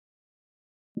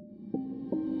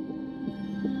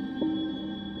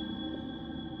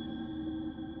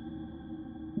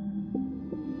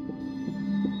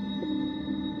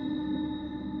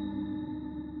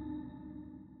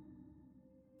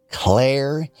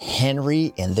Claire,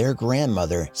 Henry, and their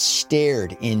grandmother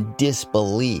stared in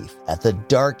disbelief at the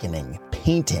darkening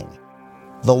painting.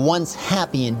 The once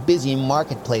happy and busy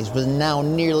marketplace was now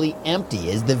nearly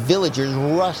empty as the villagers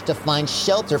rushed to find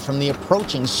shelter from the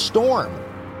approaching storm.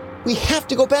 "We have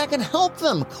to go back and help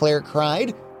them," Claire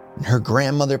cried. And her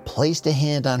grandmother placed a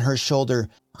hand on her shoulder.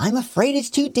 "I'm afraid it's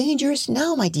too dangerous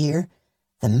now, my dear.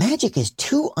 The magic is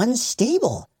too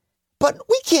unstable." "But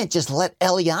we can't just let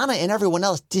Eliana and everyone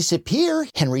else disappear,"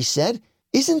 Henry said.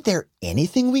 "Isn't there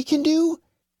anything we can do?"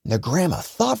 And the grandma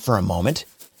thought for a moment,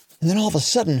 and then all of a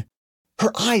sudden,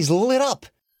 her eyes lit up.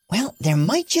 "Well, there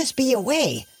might just be a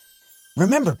way.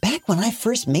 Remember, back when I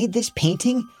first made this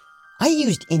painting, I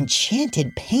used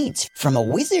enchanted paints from a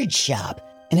wizard shop.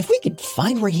 And if we could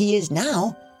find where he is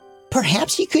now,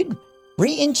 perhaps he could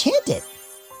re-enchant it."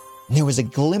 There was a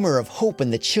glimmer of hope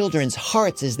in the children's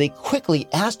hearts as they quickly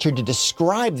asked her to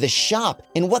describe the shop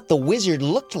and what the wizard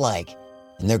looked like.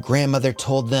 And their grandmother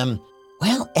told them,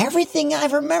 "Well, everything I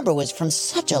remember was from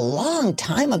such a long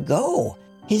time ago.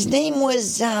 His name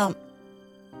was,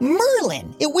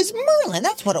 Merlin. It was Merlin,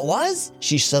 that's what it was,"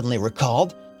 she suddenly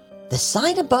recalled. "The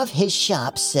sign above his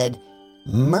shop said,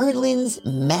 'Merlin's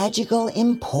Magical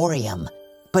Emporium.'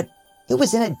 But it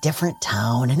was in a different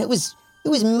town, and it was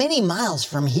many miles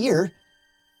from here."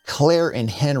 Claire and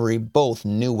Henry both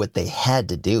knew what they had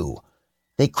to do.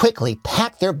 They quickly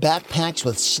packed their backpacks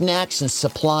with snacks and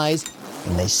supplies,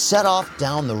 and they set off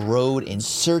down the road in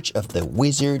search of the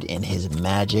wizard and his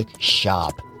magic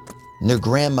shop. And their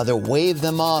grandmother waved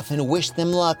them off and wished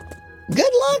them luck.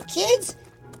 "Good luck, kids.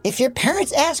 If your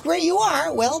parents ask where you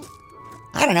are, well,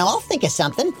 I don't know, I'll think of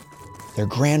something." Their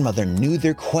grandmother knew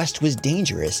their quest was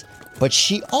dangerous, but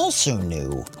she also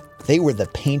knew they were the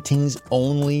painting's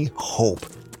only hope.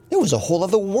 There was a whole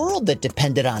other world that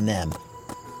depended on them.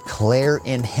 Claire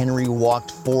and Henry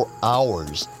walked for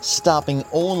hours, stopping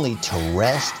only to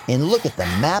rest and look at the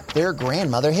map their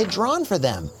grandmother had drawn for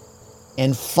them.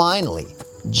 And finally,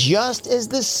 just as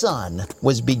the sun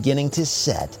was beginning to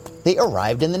set, they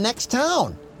arrived in the next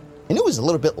town. And it was a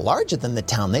little bit larger than the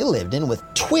town they lived in, with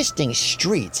twisting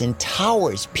streets and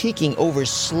towers peeking over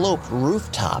sloped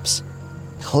rooftops.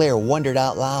 Claire wondered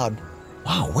out loud,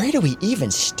 "Wow, where do we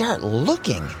even start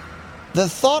looking?" The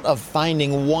thought of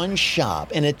finding one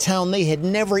shop in a town they had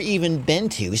never even been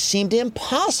to seemed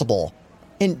impossible.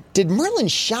 And did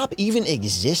Merlin's shop even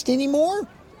exist anymore?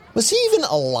 Was he even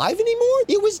alive anymore?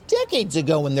 It was decades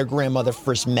ago when their grandmother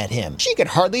first met him. She could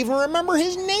hardly even remember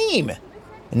his name.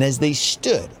 And as they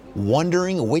stood,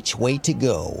 wondering which way to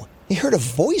go, they heard a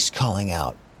voice calling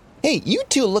out, "Hey, you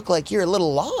two look like you're a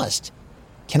little lost.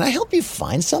 Can I help you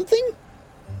find something?"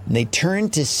 And they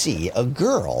turned to see a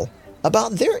girl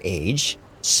about their age,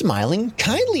 smiling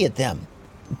kindly at them.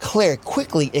 Claire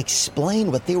quickly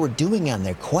explained what they were doing on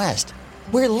their quest.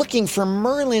 "We're looking for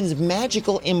Merlin's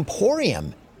Magical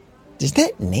Emporium. Does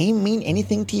that name mean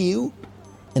anything to you?"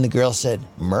 And the girl said,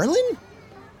 "Merlin?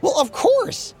 Well, of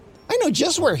course. I know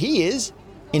just where he is.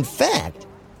 In fact,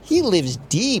 he lives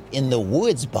deep in the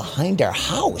woods behind our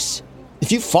house.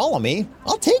 If you follow me,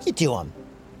 I'll take you to him."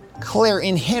 Claire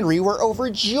and Henry were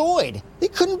overjoyed. They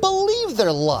couldn't believe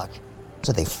their luck.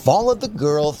 So they followed the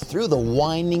girl through the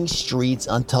winding streets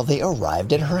until they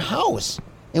arrived at her house.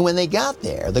 And when they got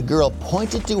there, the girl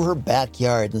pointed to her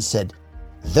backyard and said,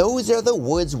 "Those are the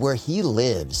woods where he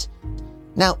lives."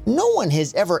 Now, no one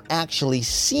has ever actually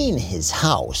seen his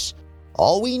house.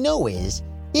 All we know is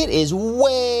it is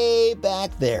way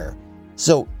back there.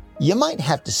 So you might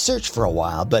have to search for a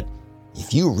while, but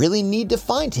if you really need to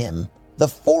find him, the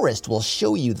forest will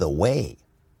show you the way.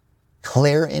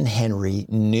 Claire and Henry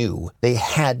knew they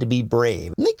had to be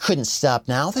brave, and they couldn't stop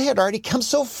now. They had already come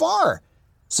so far.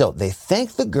 So they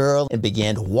thanked the girl and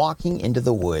began walking into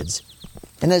the woods.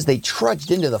 And as they trudged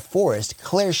into the forest,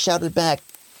 Claire shouted back,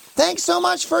 "Thanks so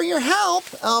much for your help.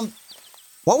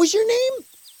 What was your name?"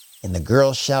 And the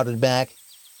girl shouted back,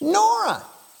 "Nora.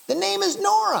 The name is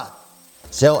Nora."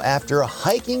 So after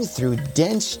hiking through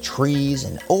dense trees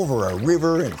and over a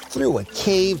river and through a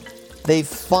cave, they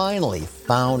finally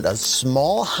found a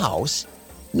small house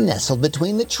nestled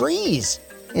between the trees.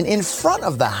 And in front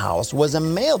of the house was a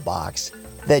mailbox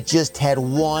that just had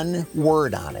one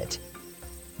word on it: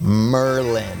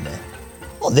 Merlin.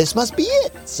 "Well, this must be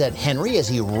it," said Henry as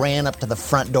he ran up to the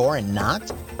front door and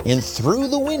knocked. And through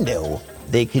the window,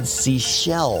 they could see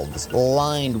shelves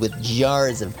lined with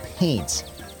jars of paints,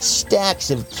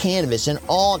 stacks of canvas, and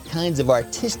all kinds of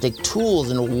artistic tools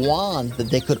and wands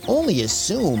that they could only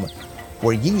assume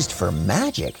were used for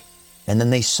magic. And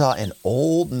then they saw an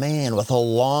old man with a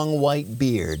long white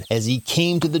beard as he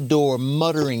came to the door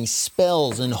muttering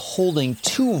spells and holding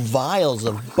 2 vials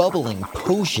of bubbling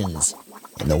potions.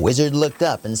 And the wizard looked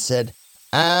up and said,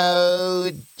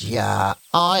 "Oh, yeah,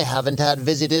 I haven't had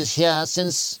visitors here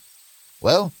since...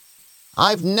 Well,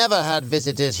 I've never had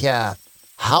visitors here.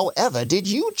 However did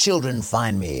you children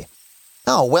find me?"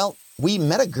 "Oh, well, we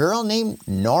met a girl named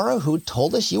Nora who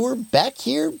told us you were back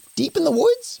here deep in the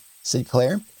woods," said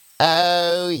Claire.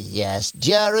 "Oh, yes,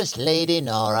 dearest Lady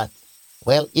Nora.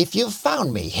 Well, if you've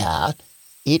found me here,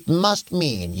 it must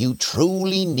mean you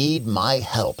truly need my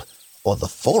help, or the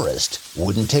forest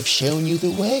wouldn't have shown you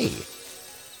the way.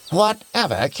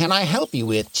 Whatever can I help you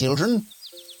with, children?"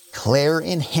 Claire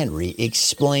and Henry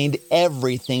explained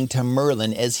everything to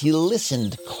Merlin as he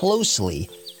listened closely,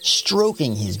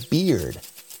 stroking his beard.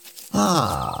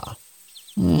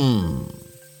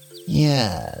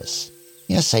 Yes,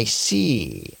 I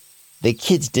see. The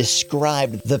kids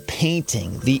described the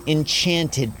painting, the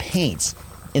enchanted paints,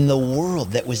 in the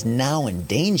world that was now in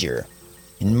danger.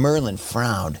 And Merlin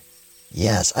frowned.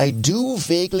 "Yes, I do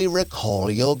vaguely recall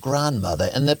your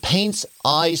grandmother and the paints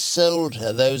I sold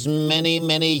her those many,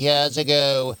 many years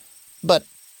ago. But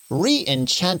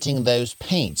re-enchanting those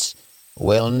paints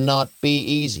will not be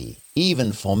easy,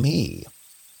 even for me."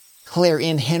 Claire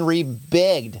and Henry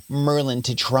begged Merlin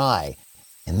to try,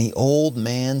 and the old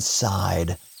man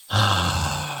sighed.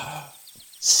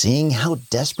 Seeing how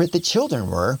desperate the children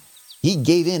were, he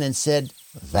gave in and said,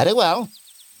 "Very well,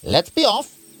 let's be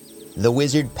off." The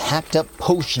wizard packed up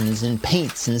potions and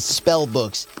paints and spell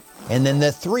books, and then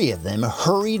the 3 of them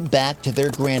hurried back to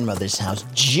their grandmother's house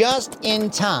just in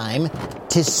time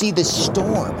to see the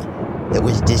storm that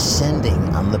was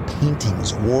descending on the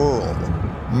painting's world.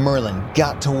 Merlin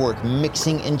got to work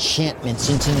mixing enchantments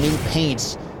into new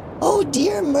paints. "Oh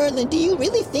dear, Merlin, do you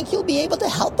really think you'll be able to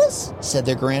help us?" said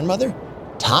their grandmother.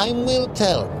 "Time will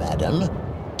tell, madam.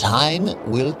 Time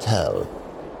will tell."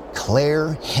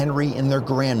 Claire, Henry, and their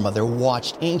grandmother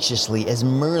watched anxiously as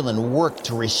Merlin worked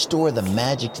to restore the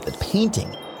magic to the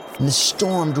painting. And the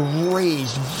storm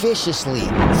raged viciously,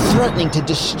 threatening to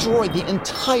destroy the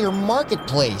entire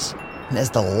marketplace. And as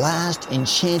the last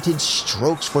enchanted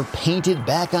strokes were painted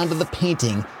back onto the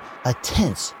painting, a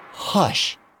tense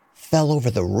hush fell over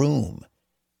the room.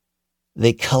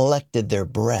 They collected their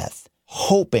breath,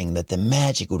 hoping that the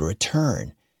magic would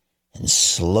return. And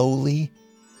slowly,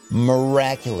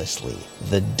 miraculously,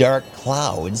 the dark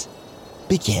clouds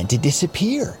began to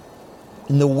disappear.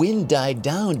 And the wind died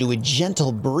down to a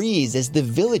gentle breeze as the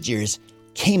villagers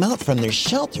came out from their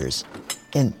shelters.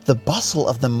 And the bustle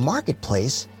of the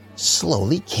marketplace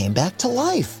slowly came back to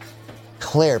life.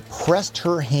 Claire pressed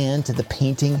her hand to the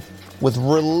painting with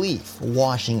relief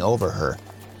washing over her.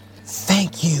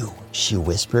 "Thank you," she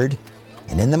whispered.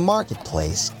 And in the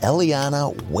marketplace,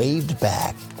 Eliana waved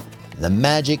back. The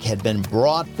magic had been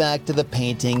brought back to the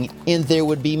painting, and there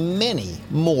would be many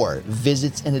more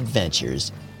visits and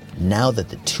adventures now that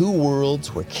the 2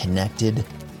 worlds were connected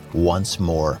once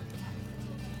more.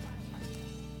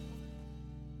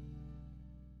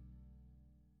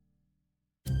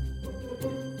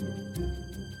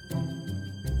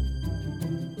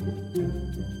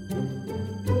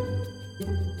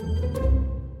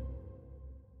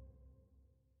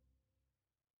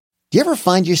 Do you ever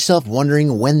find yourself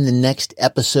wondering when the next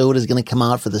episode is going to come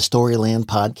out for the Storyland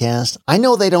podcast? I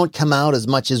know they don't come out as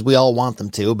much as we all want them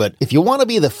to, but if you want to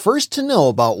be the first to know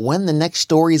about when the next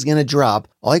story is going to drop,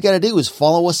 all you got to do is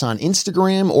follow us on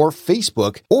Instagram or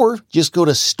Facebook, or just go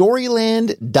to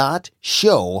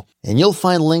storyland.show, and you'll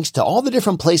find links to all the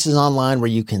different places online where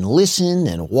you can listen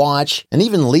and watch, and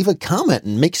even leave a comment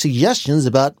and make suggestions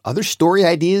about other story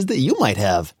ideas that you might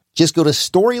have. Just go to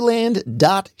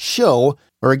storyland.show,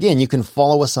 or again, you can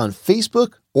follow us on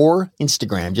Facebook or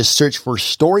Instagram. Just search for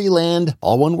Storyland,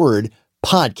 all one word,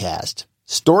 podcast.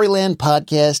 Storyland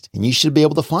Podcast, and you should be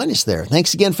able to find us there.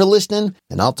 Thanks again for listening,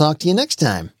 and I'll talk to you next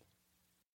time.